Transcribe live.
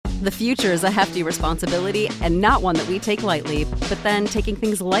The future is a hefty responsibility and not one that we take lightly, but then taking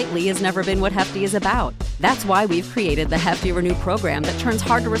things lightly has never been what Hefty is about. That's why we've created the Hefty Renew program that turns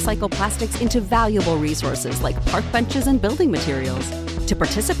hard-to-recycle plastics into valuable resources like park benches and building materials. To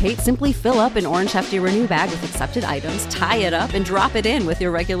participate, simply fill up an orange Hefty Renew bag with accepted items, tie it up, and drop it in with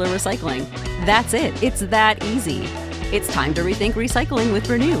your regular recycling. That's it. It's that easy. It's time to rethink recycling with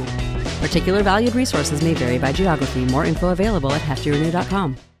Renew. Particular valued resources may vary by geography. More info available at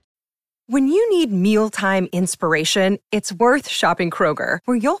heftyrenew.com. When you need mealtime inspiration, it's worth shopping Kroger,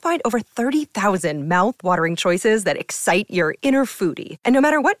 where you'll find over 30,000 mouth-watering choices that excite your inner foodie. And no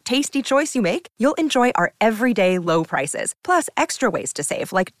matter what tasty choice you make, you'll enjoy our everyday low prices, plus extra ways to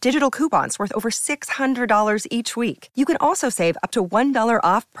save, like digital coupons worth over $600 each week. You can also save up to $1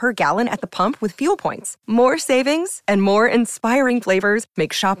 off per gallon at the pump with fuel points. More savings and more inspiring flavors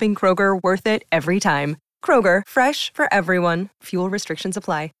make shopping Kroger worth it every time. Kroger, fresh for everyone. Fuel restrictions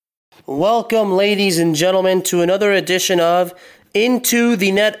apply. Welcome, ladies and gentlemen, to another edition of Into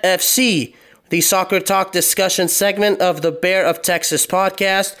the Net FC, the soccer talk discussion segment of the Bear of Texas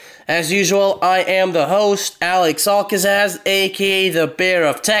podcast. As usual, I am the host, Alex Alcazaz, aka the Bear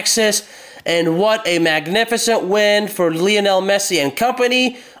of Texas, and what a magnificent win for Lionel Messi and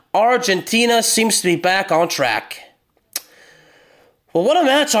company. Argentina seems to be back on track. Well, what a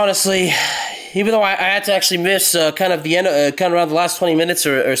match, honestly. Even though I had to actually miss kind of the end, kind of around the last 20 minutes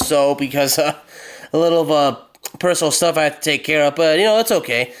or so because a little of personal stuff I had to take care of. But, it's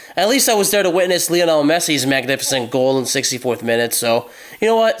okay. At least I was there to witness Lionel Messi's magnificent goal in the 64th minute. So, you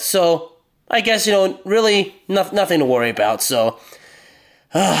know what? So, I guess, really nothing to worry about. So,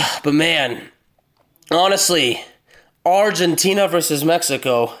 but man, honestly, Argentina versus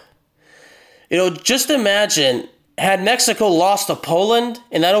Mexico. Just imagine, had Mexico lost to Poland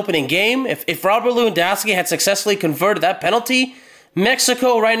in that opening game, if Robert Lewandowski had successfully converted that penalty,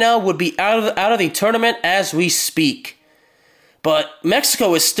 Mexico right now would be out of the tournament as we speak. But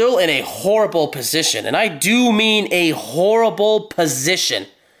Mexico is still in a horrible position, and I do mean a horrible position,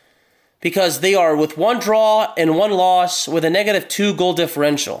 because they are with one draw and one loss with a -2 goal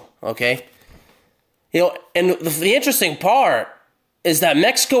differential, okay? And the interesting part is that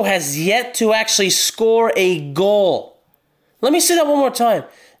Mexico has yet to actually score a goal. Let me say that one more time.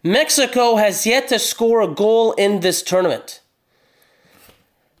 Mexico has yet to score a goal in this tournament.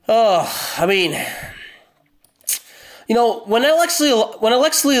 When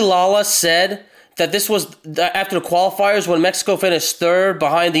Alexi Lala said that this was after the qualifiers when Mexico finished third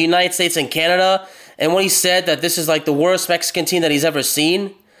behind the United States and Canada, and when he said that this is like the worst Mexican team that he's ever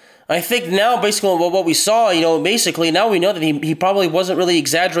seen, I think now, basically, what we saw, basically, now we know that he probably wasn't really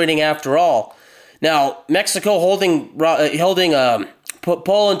exaggerating after all. Now, Mexico holding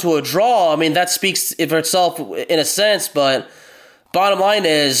Poland to a draw, that speaks for itself in a sense, but bottom line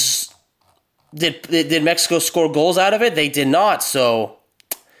is, did Mexico score goals out of it? They did not, so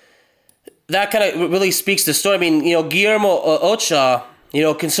that kind of really speaks to the story. Guillermo Ochoa, he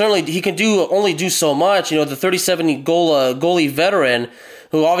can only do so much. The 37-goalie veteran,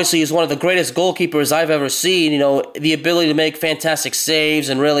 who obviously is one of the greatest goalkeepers I've ever seen, the ability to make fantastic saves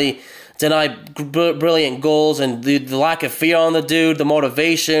and really deny brilliant goals, and the lack of fear on the dude, the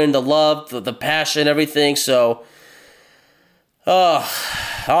motivation, the love, the passion, everything. So,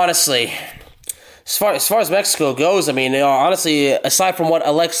 honestly, as far as Mexico goes, honestly, aside from what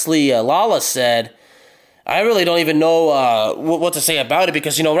Alexi Lala said, I really don't even know what to say about it,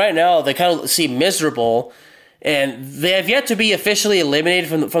 because, right now they kind of seem miserable. And they have yet to be officially eliminated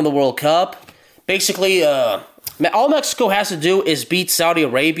from the World Cup. Basically, all Mexico has to do is beat Saudi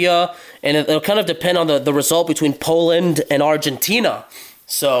Arabia, and it'll kind of depend on the result between Poland and Argentina.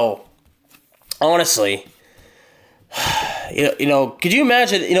 So, honestly, could you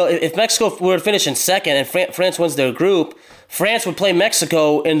imagine, if Mexico were to finish in second and France wins their group, France would play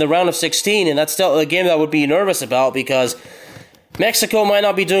Mexico in the round of 16, and that's still a game that I would be nervous about, because Mexico might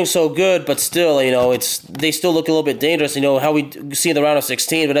not be doing so good, but still, they still look a little bit dangerous, how we see in the round of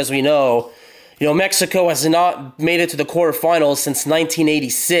 16. But as we know, Mexico has not made it to the quarterfinals since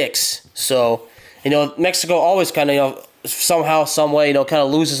 1986. So, Mexico always kind of, somehow, some way, kind of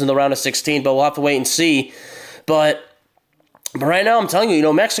loses in the round of 16, but we'll have to wait and see. But right now, I'm telling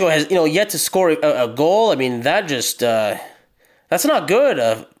you, Mexico has, yet to score a goal. That just, that's not good.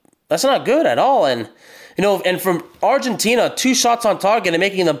 That's not good at all. And and from Argentina, 2 shots on target and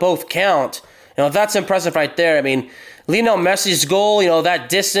making them both count, that's impressive right there. Lionel Messi's goal, that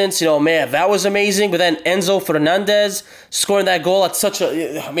distance, man, that was amazing. But then Enzo Fernandez scoring that goal at such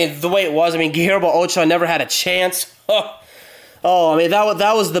a, the way it was, Guillermo Ochoa never had a chance.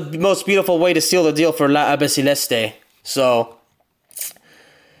 That was the most beautiful way to seal the deal for La Albiceleste. So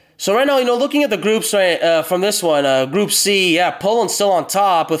So right now, looking at the groups from this one, Group C, Poland's still on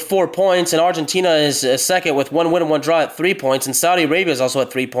top with 4 points, and Argentina is second with 1 win and 1 draw at 3 points, and Saudi Arabia is also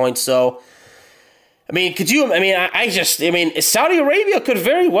at 3 points. So, Saudi Arabia could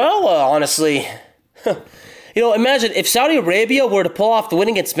very well, honestly. Imagine if Saudi Arabia were to pull off the win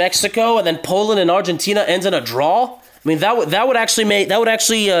against Mexico, and then Poland and Argentina ends in a draw. That would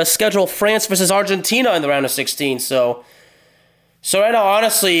actually schedule France versus Argentina in the round of 16. So right now,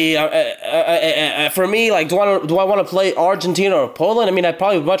 honestly, for me, do I want to play Argentina or Poland? I'd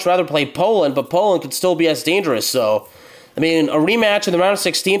probably much rather play Poland, but Poland could still be as dangerous. So, a rematch in the round of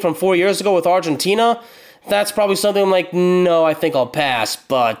 16 from 4 years ago with Argentina, that's probably something I'm like, no, I think I'll pass.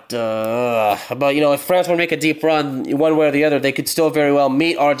 But if France want to make a deep run one way or the other, they could still very well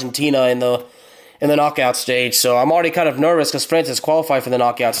meet Argentina in the knockout stage. So I'm already kind of nervous because France has qualified for the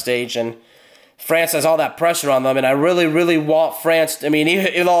knockout stage, and France has all that pressure on them, and I really, really want France.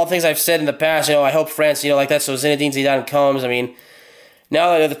 Even all the things I've said in the past, I hope France, like that. So Zinedine Zidane comes.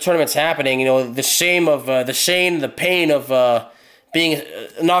 Now that the tournament's happening, the pain of being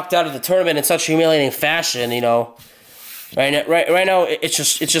knocked out of the tournament in such humiliating fashion, right now it's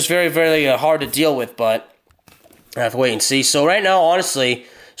just very, very hard to deal with. But I have to wait and see. So right now, honestly,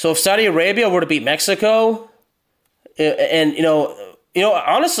 if Saudi Arabia were to beat Mexico, and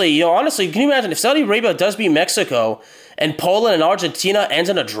honestly, can you imagine if Saudi Arabia does beat Mexico and Poland and Argentina ends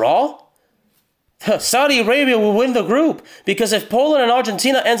in a draw? Saudi Arabia will win the group, because if Poland and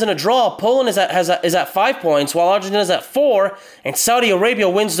Argentina ends in a draw, Poland is at 5 points while Argentina is at 4, and Saudi Arabia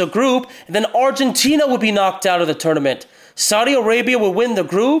wins the group, and then Argentina would be knocked out of the tournament. Saudi Arabia would win the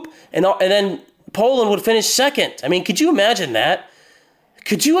group, and then Poland would finish second. Could you imagine that?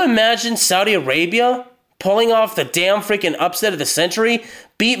 Could you imagine Saudi Arabia pulling off the damn freaking upset of the century,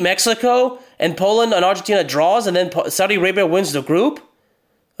 beat Mexico, and Poland and Argentina draws, and then Saudi Arabia wins the group?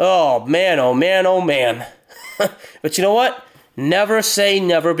 Oh, man, oh, man, oh, man. But you know what? Never say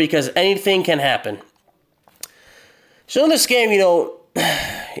never, because anything can happen. So in this game,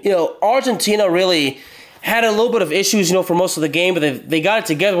 Argentina really had a little bit of issues, for most of the game, but they got it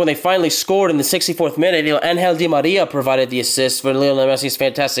together when they finally scored in the 64th minute. Angel Di Maria provided the assist for Lionel Messi's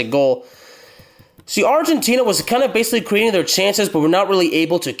fantastic goal. See, Argentina was kind of basically creating their chances, but were not really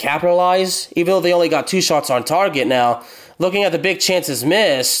able to capitalize, even though they only got 2 shots on target. Now, looking at the big chances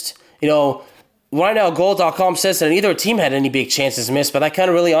missed, right now Goal.com says that neither team had any big chances missed, but I kind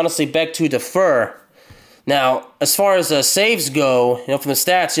of really honestly beg to defer. Now, as far as saves go, from the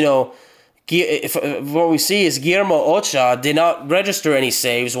stats, what we see is Guillermo Ochoa did not register any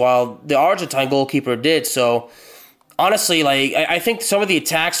saves, while the Argentine goalkeeper did. So, honestly, I think some of the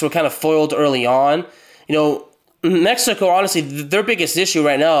attacks were kind of foiled early on. Mexico, honestly, their biggest issue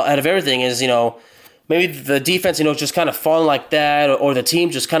right now out of everything is, maybe the defense, just kind of falling like that, or the team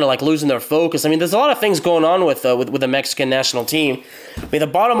just kind of losing their focus. There's a lot of things going on with the Mexican national team. The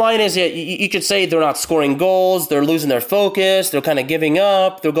bottom line is that you could say they're not scoring goals, they're losing their focus, they're kind of giving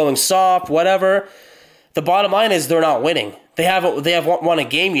up, they're going soft, whatever. The bottom line is they're not winning. They have won a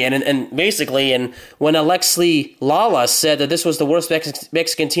game yet, and basically, and when Alexi Lala said that this was the worst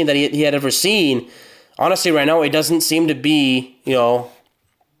Mexican team that he had ever seen, honestly, right now it doesn't seem to be,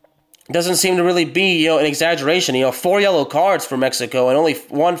 doesn't seem to really be, an exaggeration. 4 yellow cards for Mexico and only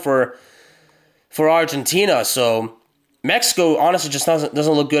 1 for Argentina. So Mexico honestly just doesn't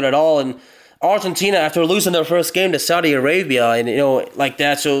look good at all. And Argentina, after losing their first game to Saudi Arabia, and like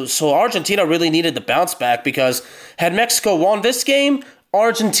that, so Argentina really needed to bounce back, because had Mexico won this game,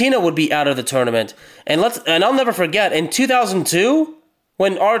 Argentina would be out of the tournament. And I'll never forget, in 2002,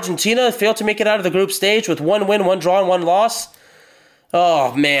 when Argentina failed to make it out of the group stage with 1 win, 1 draw, and 1 loss.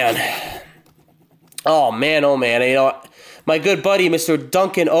 Oh man. Oh man. My good buddy, Mr.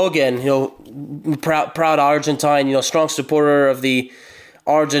 Duncan Ogan, proud Argentine, strong supporter of the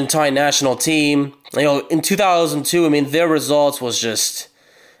Argentine national team. In 2002, their results was just,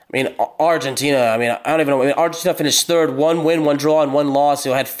 Argentina, I don't even know. Argentina finished third, 1 win, 1 draw, and 1 loss.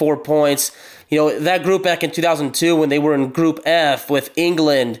 Had 4 points. That group back in 2002 when they were in Group F with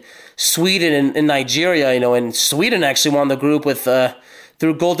England, Sweden, and Nigeria, and Sweden actually won the group with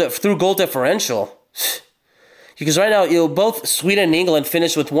through goal differential. Because right now, both Sweden and England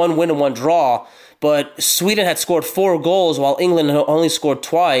finished with 1 win and 1 draw, but Sweden had scored 4 goals while England only scored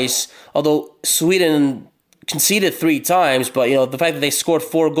twice, although Sweden conceded 3 times. But, the fact that they scored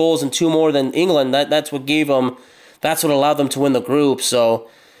 4 goals and 2 more than England, that's what allowed them to win the group. So,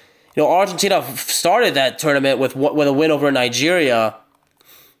 Argentina started that tournament with a win over Nigeria,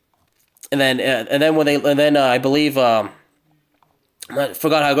 and then I believe I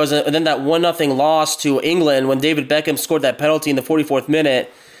forgot how it goes. And then that 1-0 loss to England when David Beckham scored that penalty in the 44th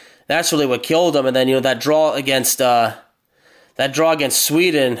minute. that's really what killed them. And then, that draw against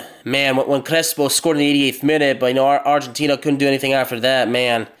Sweden, man, when Crespo scored in the 88th minute, but, Argentina couldn't do anything after that,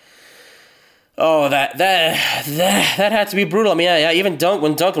 man. Oh, that had to be brutal. I mean, yeah, even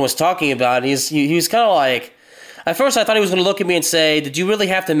when Duncan was talking about it, he was kind of like, at first I thought he was going to look at me and say, did you really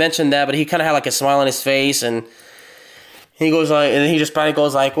have to mention that? But he kind of had like a smile on his face, and he goes like, and he just probably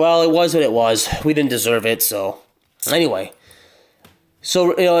goes like, well, it was what it was. We didn't deserve it, so anyway.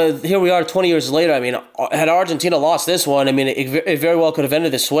 So, here we are 20 years later. I mean, had Argentina lost this one, I mean, it very well could have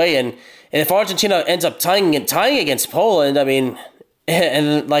ended this way. And if Argentina ends up tying against Poland, I mean,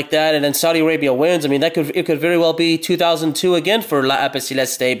 and like that, and then Saudi Arabia wins, I mean, it could very well be 2002 again for La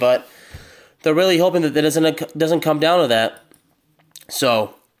Albiceleste, but they're really hoping that it doesn't come down to that.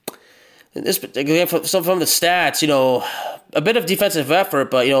 So, from the stats, a bit of defensive effort,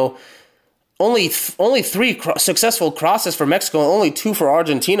 but, only 3 successful crosses for Mexico and only 2 for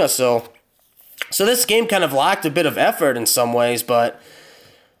Argentina. So this game kind of lacked a bit of effort in some ways, but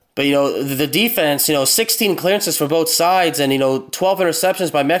the defense, 16 clearances for both sides and 12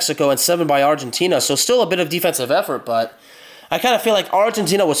 interceptions by Mexico and 7 by Argentina. So still a bit of defensive effort, but I kind of feel like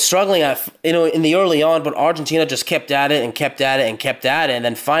Argentina was struggling in the early on, but Argentina just kept at it and kept at it and kept at it, and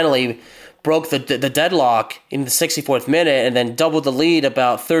then finally broke the deadlock in the 64th minute and then doubled the lead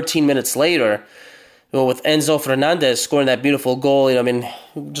about 13 minutes later, with Enzo Fernandez scoring that beautiful goal.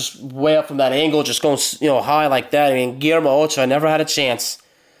 Just way up from that angle, just going high like that. I mean, Guillermo Ochoa never had a chance.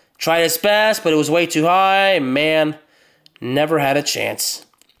 Tried his best, but it was way too high. Man, never had a chance.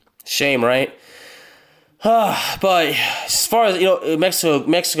 Shame, right? But as far as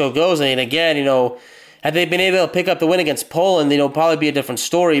Mexico goes, and again, had they been able to pick up the win against Poland, probably be a different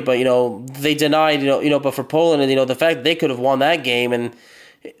story. But they denied, but for Poland, and the fact that they could have won that game, and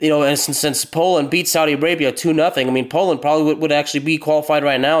and since Poland beat Saudi Arabia 2-0, I mean, Poland probably would actually be qualified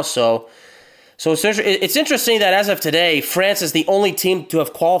right now. So it's interesting that as of today, France is the only team to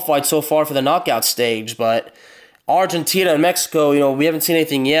have qualified so far for the knockout stage. But Argentina and Mexico, we haven't seen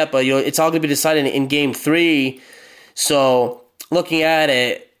anything yet, but it's all going to be decided in Game 3. So looking at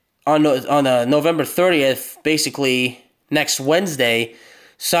it, on November 30th, basically next Wednesday,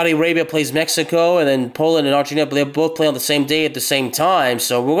 Saudi Arabia plays Mexico, and then Poland and Argentina, they both play on the same day at the same time.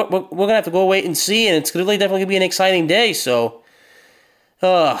 So we're going to have to go wait and see, and it's really definitely going to be an exciting day. So,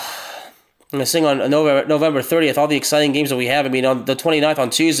 I'm going to sing on November 30th, all the exciting games that we have. I mean, on the 29th,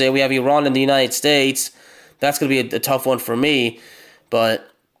 on Tuesday, we have Iran and the United States. That's going to be a tough one for me. But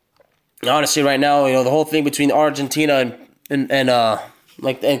honestly, right now, the whole thing between Argentina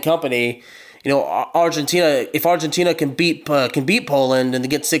and company, Argentina. If Argentina can beat Poland and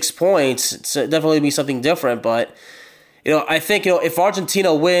get 6 points, it's definitely be something different. But I think if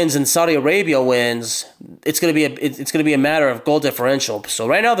Argentina wins and Saudi Arabia wins, it's gonna be a matter of goal differential. So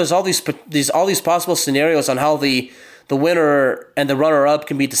right now, there's all these possible scenarios on how the winner and the runner up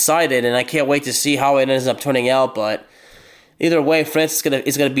can be decided, and I can't wait to see how it ends up turning out. But either way, France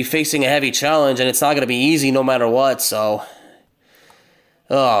is gonna be facing a heavy challenge, and it's not gonna be easy no matter what. So.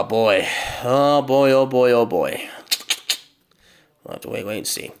 Oh boy. We'll have to wait and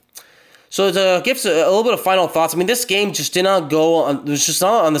see. So to give a little bit of final thoughts, I mean, this game just did not go on. It was just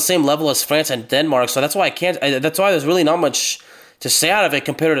not on the same level as France and Denmark. So that's why that's why there's really not much to say out of it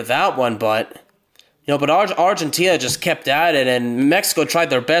compared to that one. But Argentina just kept at it, and Mexico tried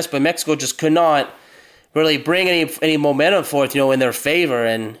their best, but Mexico just could not really bring any momentum forth, in their favor.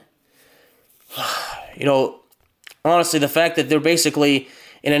 And honestly, the fact that they're basically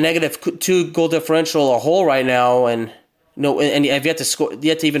in a negative 2 goal differential a whole right now, and and have yet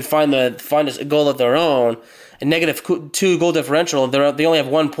to even find a goal of their own, a negative 2 goal differential. They only have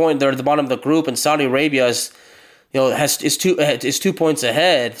 1 point. They're at the bottom of the group, and Saudi Arabia is 2 points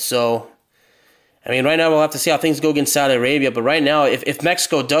ahead. So, I mean, right now we'll have to see how things go against Saudi Arabia. But right now, if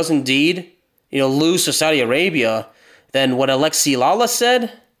Mexico does indeed lose to Saudi Arabia, then what Alexi Lala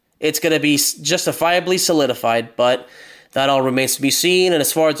said, it's going to be justifiably solidified, but that all remains to be seen. And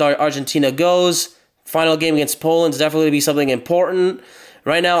as far as Argentina goes, final game against Poland is definitely going to be something important.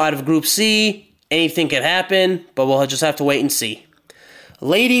 Right now, out of Group C, anything can happen, but we'll just have to wait and see.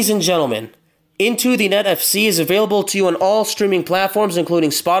 Ladies and gentlemen, Into the Net FC is available to you on all streaming platforms, including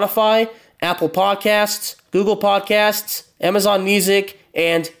Spotify, Apple Podcasts, Google Podcasts, Amazon Music,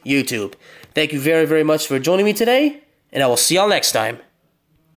 and YouTube. Thank you very, very much for joining me today, and I will see y'all next time.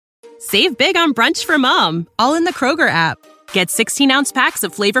 Save big on brunch for mom, all in the Kroger app. Get 16-ounce packs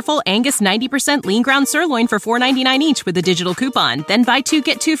of flavorful Angus 90% lean ground sirloin for $4.99 each with a digital coupon. Then buy 2,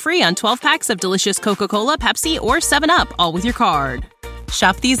 get 2 free on 12 packs of delicious Coca-Cola, Pepsi, or 7-Up, all with your card.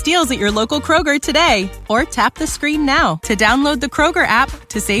 Shop these deals at your local Kroger today, or tap the screen now to download the Kroger app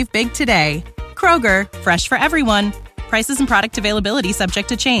to save big today. Kroger, fresh for everyone. Prices and product availability subject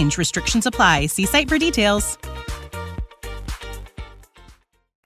to change. Restrictions apply. See site for details.